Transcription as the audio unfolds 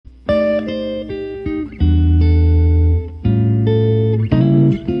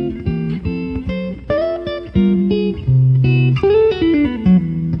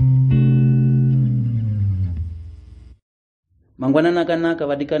Mangwanana akanaka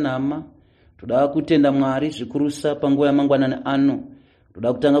vadikana hama, toda kutenda Mwari zvikurusa panguva yamangwanani ano.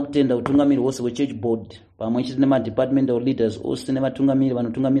 Toda kutanga kutenda utungamiri wose weChurch Board pamwe chete nemadepartmental leaders ose nevatungamiri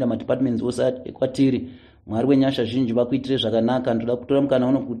vanotungamira madepartments ose ekwatiri. Mwari wenyasha zhinji vakuitire zvakanaka. Ndoda kutora mukana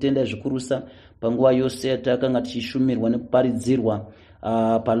uno kutenda zvikurusa panguva yose yatakanga tichishumirwa nekuparidzirwa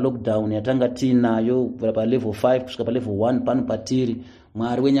lockdown yatanga tinayo kubvira level 5 kusvika level 1 pano patiri.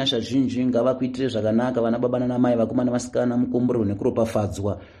 Mwari wenyasha zhinji ngavakuitire zvakanaka vana baba nana mai vakoma nevasikana mukomborero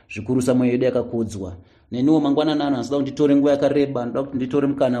nekuropafadzwa zvikurusa mwoyo yedu yakakudzwa. Neniwo mangwanani ano asida kuti nditore nguva yakareba, ndoda kuti nditore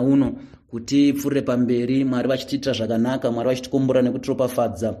mukana uno kuti pfurire pamberi Mwari vachitiitira zvakanaka, Mwari vachitikombora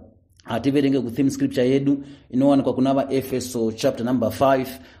nekutiropafadza. Tiverenge ku theme scripture yedu inowanikwa kuna vaEfeso chapter number 5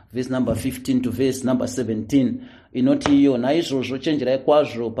 verse number 15 to verse number 17 inoti iyo, naizvozvo chenjerai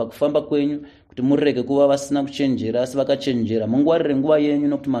kwazvo pakufamba kwenyu kuti murege kuva vasina kuchenjera asi vakachenjera. Mungwarire nguva yenyu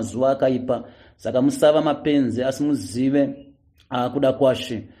nokuti mazuva akaipa. Saka musava mapenzi asi muzive kuda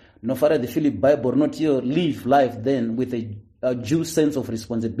kwashe. Ndinofara the Philip Bible rinoti iyo, live life then with a due sense of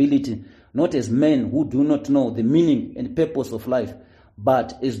responsibility, not as men who do not know the meaning and purpose of life,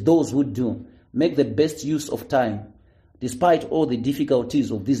 but as those who do. Make the best use of time, despite all the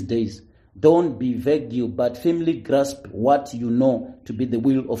difficulties of these days. Don't be vague, but firmly grasp what you know to be the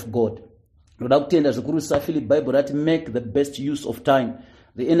will of God. Ndoda kutenda zvikurusa Philip Bible rati make the best use of time.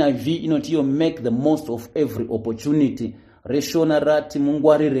 The NIV inoti iyo, make the most of every opportunity. Reshona rati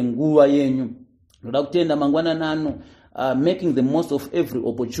mungwarire nguva yenyu. Ndoda kutenda mangwanani ano, making the most of every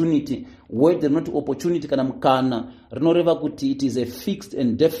opportunity. Whether not opportunity kana mukana rinoreva kuti it is a fixed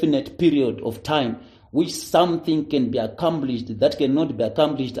and definite period of time which something can be accomplished that cannot be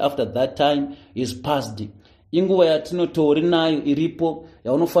accomplished after that time is past. Inguva yatinotori nayo iripo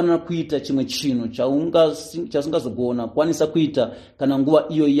yaunofanira kuita chimwe chinhu chasingazogona kwanisa kuita kana nguva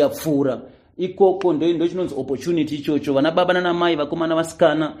iyo yapfuura. Ikoko ndo chinonzi opportunity ichocho. Vana baba nana mai vakoma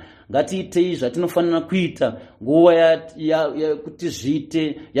navasikana ngatiitei zvatinofanira kuita nguva kuti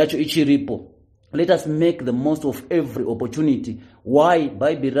zviite yacho ichiripo. Let us make the most of every opportunity. Why?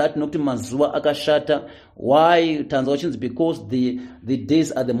 Bible rati nokuti mazuva akashata. Why? Tanzwa chinzi because the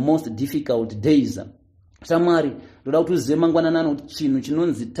days are the most difficult days. Shamwari, ndoda kuti uzive mangwanani ano kuti chinhu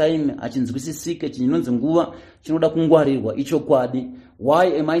chinonzi time hachinzwisisike, chinonzi nguva chinoda kungwarirwa ichokwadi.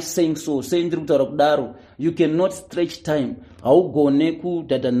 Why am I saying so? Sei ndiri kutaura kudaro? You cannot stretch time. Haugone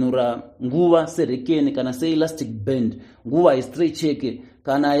kudhadhanura nguva serekeni kana seelastic band. Nguva haistretcheke.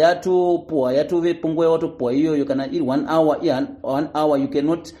 Kana yatopoa yatove punguva yawatopoa iyoyo, kana iri 1 hour, 1 hour, you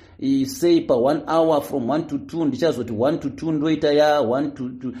cannot say pa 1 hour from 1 to 2 ndichazoti 1 to 2 ndoita ya 1 to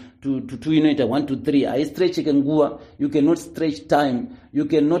 2 inoita 1 to 3. Haistretcheke nguva. You cannot stretch time. You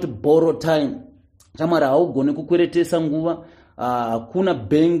cannot borrow time. Chamara haugone kukweretesa nguva. Hakuna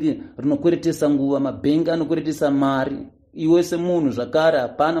bengi rinokweretesa nguva. Mabengi anokweretesa mari. Iwe semunhu zvakare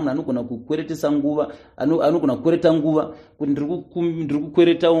hapana munhu anogona kukweretesa nguva, anogona kukwereta nguva kuti ndiri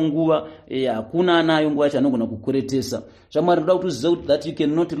kukweretawo nguva. Hakuna anayo nguva chaanogona kukweretesa. Shamwari ndoda kuti uzive kuti that you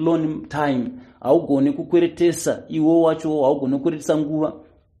cannot loan time. Haugone kukweretesa iwo wacho, haugone kukweretesa nguva.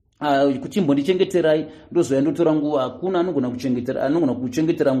 Kuchimbondichengeterai ndozoya ndotora nguva. Hakuna anogona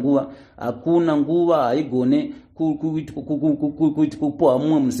kuchengetera nguva. Hakuna nguva haigone kupoha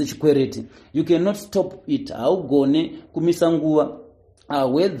mumwe munhu sechikwereti. You cannot stop it. Haugone kumisa nguva.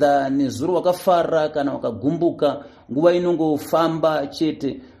 Whether nezuro wakafara kana wakagumbuka, nguva inongofamba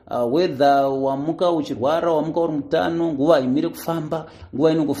chete. Whether wamuka uchirwara, wamuka uri mutano, nguva haimiri kufamba,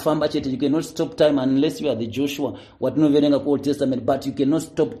 nguva inongofamba chete. You cannot stop time unless you are the Joshua watinoverenga ku Old Testament, but you cannot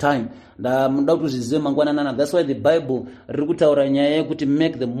stop time. Ndoda kuti uzvizive mangwanani. That's why the Bible riri kutaura nyaya yekuti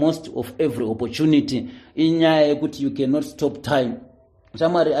make the most of every opportunity. Inyaya yekuti you cannot stop time.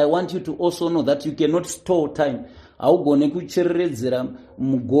 Shamari, I want you to also know that you cannot store time. Haugone kuchereredzera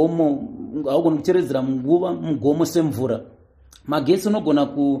mugomo, haugone kuchereredzera nguva mugomo semvura. Magetsi anogona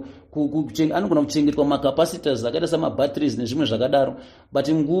kuchengetwa macapacitors akaita samabatteries nezvimwe zvakadaro, but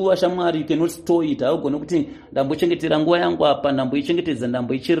nguva shamwari you cannot store it. Haugone kuti ndambochengetera nguva yangu apa, ndamboichengetedza,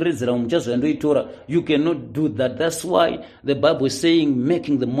 ndamboichereredzera muchazoya ndoitora. You cannot do that. That's why the Bible is saying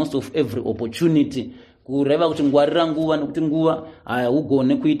making the most of every opportunity. Kureva kuti ngwarira nguva, nekuti nguva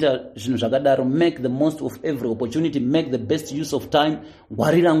haugone kuita zvinhu zvakadaro. Make the most of every opportunity. Make the best use of time.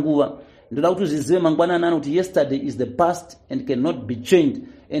 Ngwarira nguva. Ndoda kuti uzvizive mangwanani ano kuti yesterday is the past and cannot be changed,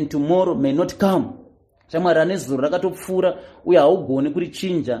 and tomorrow may not come. Shamwari, ane zuro rakatopfuura uye haugone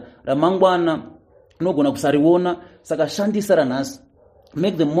kurichinja. Ramangwana unogona kusariona, saka shandisa ranhasi.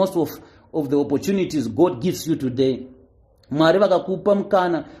 Make the most of the opportunities God gives you today. Mwari vakakupa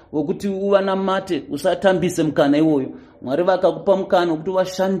mukana wekuti uvanamate, usatambise mukana iwoyo. Mwari vakakupa mukana wekuti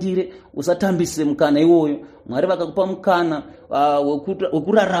vashandire, usatambise mukana iwoyo. Mwari vakakupa mukana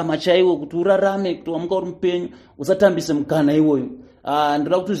wekurarama chaiwo, kuti urarame, kuti wamuka uri mupenyu, usatambise mukana iwoyo.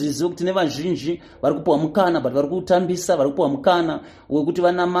 Ndoda kuti zvizive kuti nevazhinji vari kupiwa mukana but vari kutambisa, vari kupiwa mukana wekuti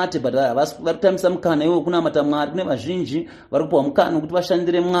vanamate but vari kutambisa mukana iwoyo kunamata Mwari. Kune vazhinji vari kupiwa mukana wekuti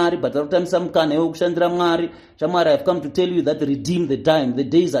vashandire Mwari but vari kutambisa mukana iwoyo kushandira Mwari. Shamwari, I have come to tell you that redeem the time, the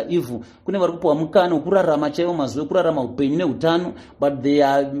days are evil. Kune vari kupiwa mukana wekurarama chaiwo, mazuva ekurarama upenyu neutano, but they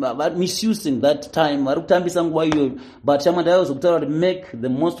are misusing that time, vari kutambisa nguva iyoyo. But Shamwari ndaiweza kutaura kuti make the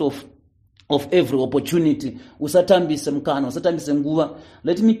most of every opportunity. Usatambise mukana, usatambise nguva.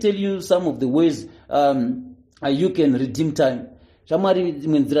 Let me tell you some of the ways you can redeem time. Shamwari,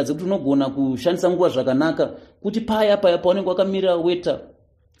 dzimwe nzira dzekuti unogona kushandisa nguva zvakanaka, kuti paya paunenge wakamirira waiter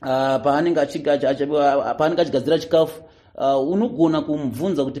paanenge achigadzira chikafu, unogona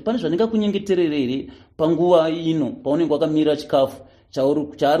kumubvunza kuti pane zvandingakunyengeterere panguva ino paunenge wakamirira chikafu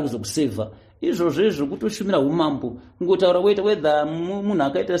chaari kuzokusevha. Izvozvo kutoshumira umambo, kungotaura whether munhu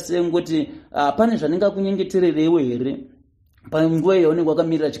akaita sengoti pane zvandingakunyengetererewo here panguva yaunenge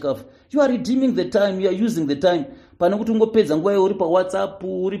wakamirira chikafu. You are redeeming the time, you are using the time. Pane kuti ungopedza nguva uri paWhatsApp,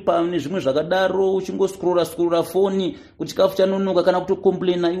 uri pane zvimwe zvakadaro, uchingoscrolla foni kuti chikafu chanonoka, kana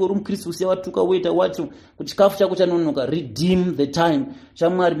kutocomplaina iwe uri mukristu usiya watuka waiter wacho kuti chikafu chako chanonoka. Redeem the time.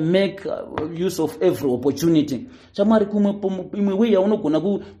 Shamwari, make use of every opportunity. Shamwari, imwe way yaunogona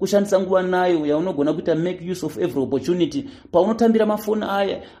kushandisa nguva nayo, yaunogona kuita make use of every opportunity, paunotambira mafoni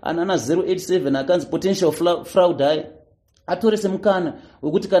aya anana 087 akanzi potential fraud aya, atorese mukana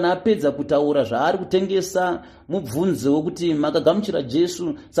wekuti kana apedza kutaura zvaari kutengesa, mubvunze wekuti makagamuchira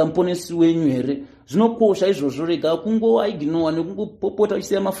Jesu samuponesi wenyu here. Zvinokosha izvozvo, rega kungoaignora nekungopota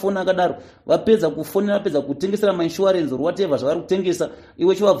uchisiya mafoni akadaro. Vapedza kufonera, vapedza kutengesera mainsurance or whatever zvavari kutengesa,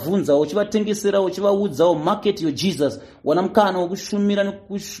 iwe chivabvunza, uchivatengesera, uchivaudzawo market your Jesus. Wana mukana wekushumira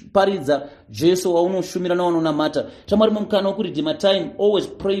nekuparidza Jesu waunoshumira nawanonamata. Shamwari, mukana wekuredeema time. Always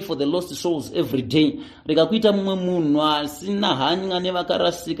pray for the lost souls every day. Rega kuita mumwe munhu asina hanya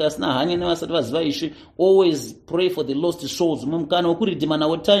nevakarasika, asina hanya nevasati vaziva Ishe. Always pray for the lost souls. Mukana wekuredeema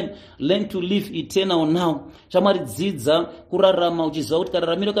nawo time. Learn to live eternal now. Shamwari, dzidza kurarama uchiziva kuti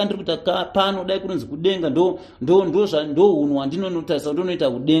kararamiro kandiri kuita pano dai kunonzi kudenga ndo hunhu hwandinotarisa ndonoita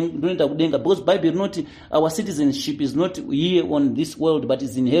kudenga, because Bible rinoti our citizenship is not here on this world but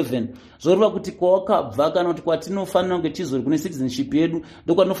is in heaven. Zvoreva kuti kwawakabva kana kuti kwatinofanira kunge tizori kune citizenship yedu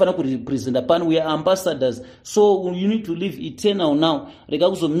ndokwatinofanira kurepresenta pano. We are ambassadors, so you need to live eternal now. Rega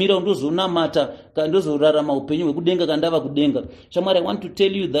kuzomira ndozonamata ndozorarama upenyu hwekudenga kandava kudenga. Shamwari, I want to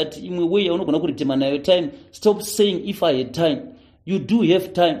tell you that imwe way yaunogona kuredeema nayo time. Stop saying if I had time. You do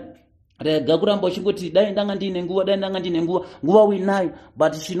have time. Rega kuramba uchingoti dai ndanga ndine nguva, nguva uinayo,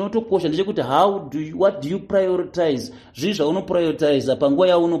 but chinotokosha ndechekuti what do you prioritize? Zvinhu zvaunoprioritize panguva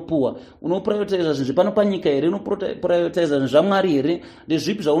yaunopuwa. Unoprioritize zvinhu zvepano panyika here? Unoprioritize zvinhu zvaMwari here?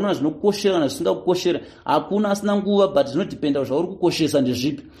 Ndezvipi zvauna zvinokukoshera nazvisingakukoshera? Hakuna asina nguva, but zvinodependa zvauri kukoshesa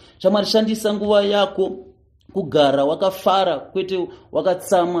ndezvipi. Shamwari, shandisa nguva yako kugara wakafara kwete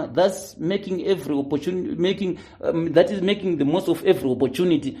wakatsama. That's making every opportunity, that is making the most of every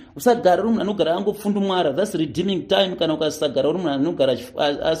opportunity. Usagara uri munhu anogara angopfundumwara. That's redeeming time. Kana ukasagara uri munhu anogara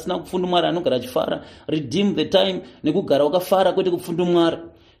asina kupfundumwara, anogara achifara. Redeem the time nekugara wakafara kwete kupfundumwara.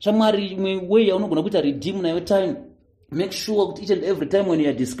 Shamwari, imwe way yaunogona kuita redeem nayo time. Make sure that each and every time when you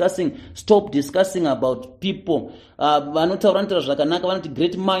are discussing, stop discussing about people. Vanotaura zvakanaka vanoti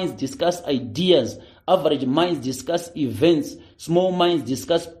great minds discuss ideas, average minds discuss events, small minds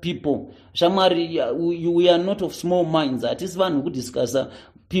discuss people. Shamwari, we are not of small minds. Hatisi vanhu kudiscussa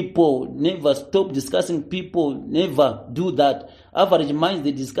people. Never stop discussing people. Never do that. Average minds,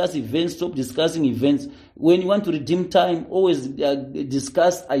 they discuss events. Stop discussing events. When you want to redeem time, always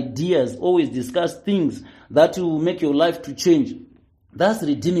discuss ideas. Always discuss things that will make your life to change. That's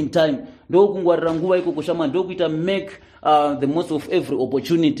redeeming time. Ndokungwarira nguva ikoko Shamwari, ndokuita make the most of every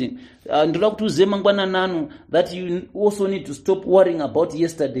opportunity. Ndoda kuti uzive mangwananano that you also need to stop worrying about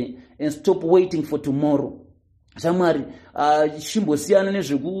yesterday and stop waiting for tomorrow. Shamwari, chimbosiyana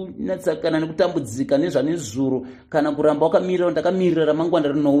nezvekunatsa kana nekutambudzika nezvanezuro kana kuramba wakamirira ndakamirira ramangwana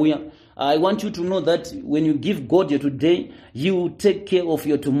rinouya. I want you to know that when you give God your today, He will take care of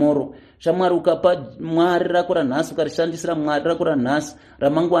your tomorrow. Shamwari, ukapa Mwari rako ranhasi, ukarishandisira Mwari rako ranhasi,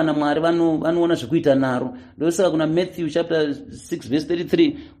 ramangwana Mwari vanoona zvekuita naro. Ndosaka kuna Matthew chapter 6 verse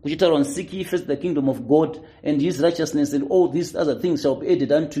 33 kuchitaurwa, seek ye first the kingdom of God and His righteousness, and all these other things shall be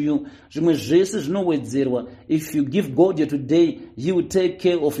added unto you. Zvimwe zvese zvinowedzerwa. If you give God your today, He will take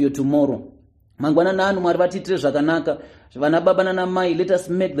care of your tomorrow. mangwanani ano Mwari vatiitire zvakanaka. Vana baba nana mai, let us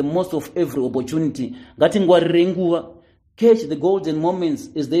make the most of every opportunity. Ngatingwarire nguva. Catch the golden moments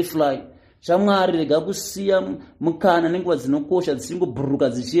as they fly. Shamwari rega kusiya mukana nenguva dzinokosha dzisingobhururuka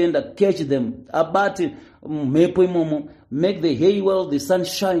dzichienda. Catch them. Abate mhepo imomo. Make the hay well, the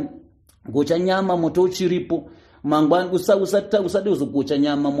sunshine. Gocha nyama moto uchiripo. Mangwani usade uzogocha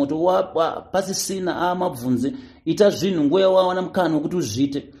nyama moto pasisina mabvunzi. Ita zvinhu nguva yawawana mukana wekuti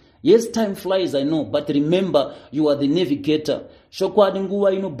uzviite. Yes, time flies, I know, but remember, you are the navigator. Shokwadi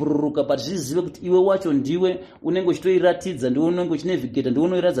nguva inobhururuka, but zvizive kuti iwe wacho ndiwe unenge uchitoiratidza, ndiwe unenge uchinavigata, ndiwe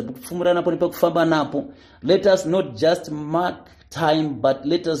unoiratidza pekufumura napo nepekufamba napo. Let us not just mark time, but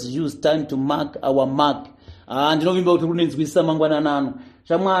let us use time to mark our mark. Ndinovimba kuti runenzwisa mangwanani ano.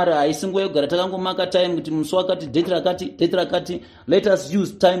 Shamwari haisi nguva yogara takangomaka time kuti musi wakati date rakati. Let us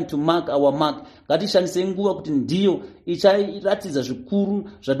use time to mark our mark. Ngatishandise nguva kuti ndiyo ichairatidza zvikuru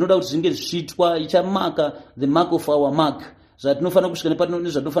zvatinoda kuti zvinge zvichiitwa, ichamaka the mark of our mark. Zvatinofanira kusvika nepatinoda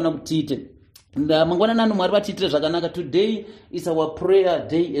zvatinofanira kuti tiite. Mangwanani ano Mwari vatiitire zvakanaka. Today is our prayer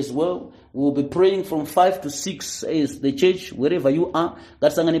day as well. We will be praying from 5 to 6 as the church, wherever you are.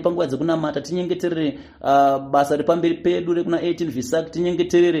 Ngatisangane panguva dzekunamata tinyengeterere basa repamberi pedu rekuna 18 Visaki,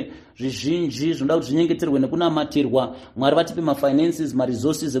 tinyengeterere zvizhinji zvinoda kuti zvinyengeterwe nekunamatirwa. Mwari vatipe mafinances,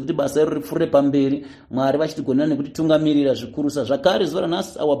 maresources ekuti basa iro ripfuure pamberi. Mwari vachitigonera nekutitungamirira zvikurusa. Zvakare zuva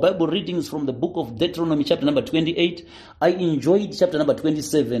ranhasi, our Bible readings from the book of Deuteronomy chapter number 28. I enjoyed chapter number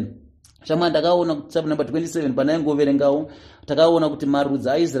 27. Shama ndakaona kuti chapter number 27 panaingoverengawo takaona kuti marudzi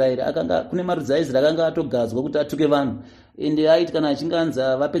aIsraeri kune marudzi aIsraeri akanga atogadzwa kuti atuke vanhu, ende aiti kana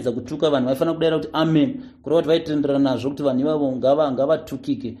achinganza vapedza kutuka vanhu vaifanira kudayira kuti amen, kureva kuti vaitenderana nazvo kuti vanhu ivavo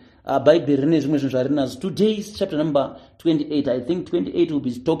ngavatukike. Bhaibheri rine zvimwe zvinhu zvari nazvo. Today's chapter number 28, I think 28 will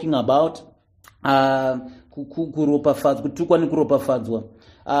be talking about kuropafadzwa, kutukwa nekuropafadzwa.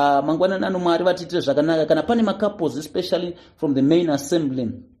 Mangwanani ano Mwari vatiitire zvakanaka. Kana pane macouples especially from the main assembly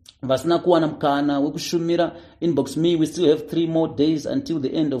vasina kuwana mukana wekushumira, inbox me. We still have 3 more days until the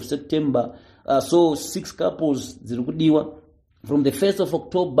end of September. So 6 couples dziri kudiwa. From the 1st of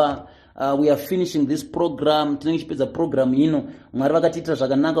October we are finishing this program. Tinenge chipedza program ino. Mwari vakatiitira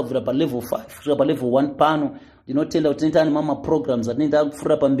zvakanaka kubvira pa level 5 kusvika pa level 1 pano. Ndinotenda kuti tinoita mama programs atinoenda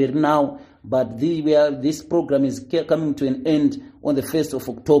kupfuura pamberi now, but this program is coming to an end on the 1st of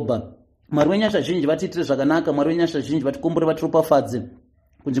October. Mwari wenyasha zhinji vatiitire zvakanaka. Mwari wenyasha zhinji vatikombore, vatiropafadze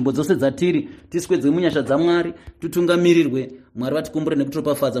kunzvimbo dzose dzatiri, tiswedzwe munyasha dzaMwari, tutungamirirwe. Mwari vatikombore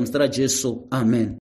nekutoropafadza muzita raJesu. Amen.